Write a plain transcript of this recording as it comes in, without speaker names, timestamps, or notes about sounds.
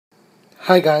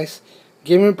Hi guys,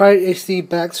 Gamer Pirate HD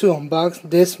back to unbox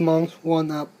this month's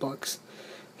 1UP box.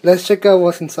 Let's check out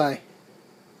what's inside.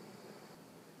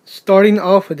 Starting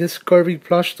off with this Kirby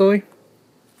plush toy.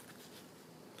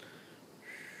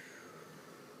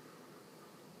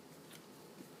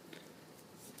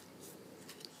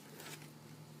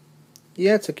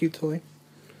 Yeah, it's a cute toy.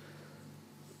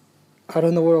 I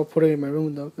don't know where I'll put it in my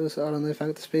room though, because I don't know if I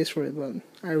have the space for it, but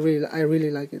I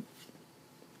really like it.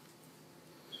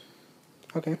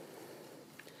 Okay.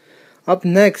 Up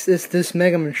next is this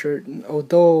Mega Man shirt.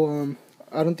 Although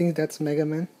I don't think that's Mega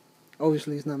Man.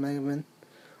 Obviously, it's not Mega Man.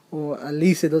 Or at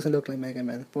least it doesn't look like Mega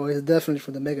Man. But it's definitely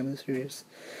from the Mega Man series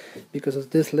because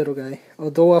of this little guy.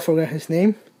 Although I forgot his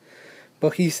name,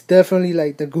 but he's definitely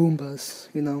like the Goombas,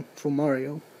 from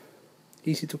Mario.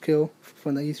 Easy to kill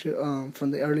from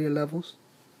the earlier levels.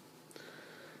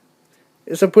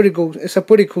 It's a pretty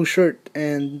cool shirt,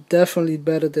 and definitely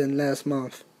better than last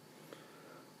month.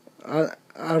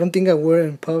 I don't think I wear it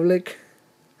in public,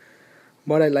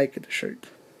 but I like it, the shirt.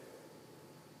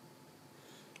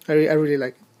 I really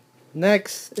like it.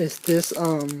 Next is this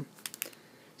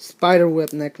spider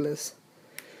web necklace.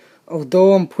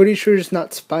 Although I'm pretty sure it's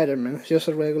not Spider-Man, it's just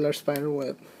a regular spider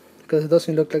web, because it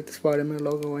doesn't look like the Spider-Man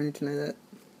logo or anything like that.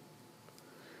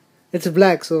 It's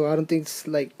black, so I don't think it's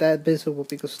like that visible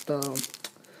because the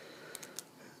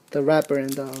wrapper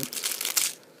and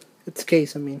its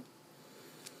case. I mean,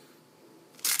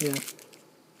 yeah.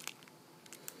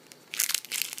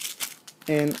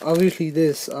 And obviously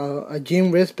this a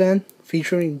gym wristband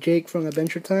featuring Jake from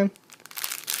Adventure Time.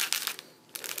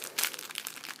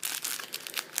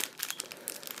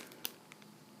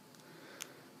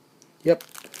 Yep,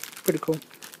 pretty cool.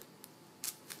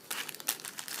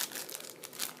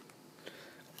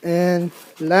 And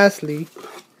lastly,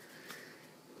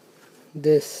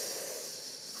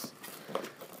 this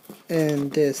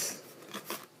and this.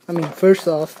 I mean, first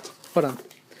off, hold on.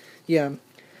 Yeah,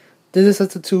 this is a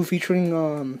tattoo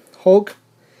featuring Hulk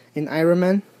and Iron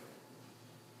Man.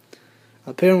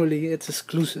 Apparently, it's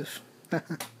exclusive.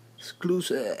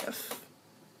 Exclusive.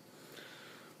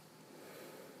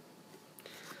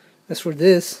 As for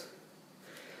this,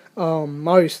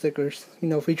 Mario stickers.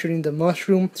 Featuring the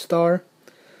mushroom star,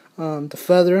 the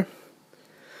feather,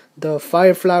 the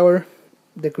fire flower,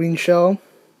 the green shell,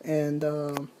 and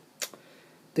the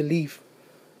leaf.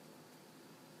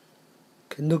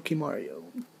 Kanuki Mario.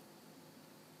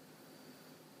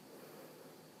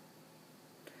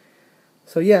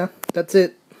 So yeah, that's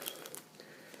it.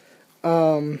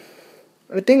 I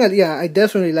think I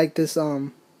definitely like this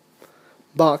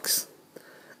box.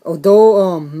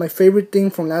 Although my favorite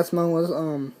thing from last month was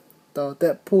the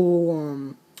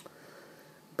Deadpool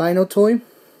Bino toy.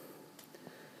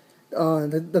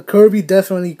 The Kirby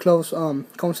definitely comes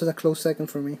as a close second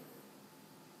for me.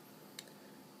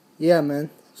 Yeah, man.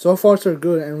 So far so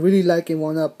good, and really liking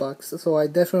 1UP box. So I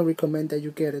definitely recommend that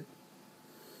you get it.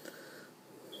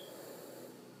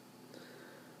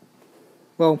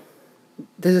 Well,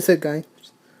 this is it, guys.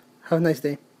 Have a nice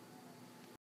day.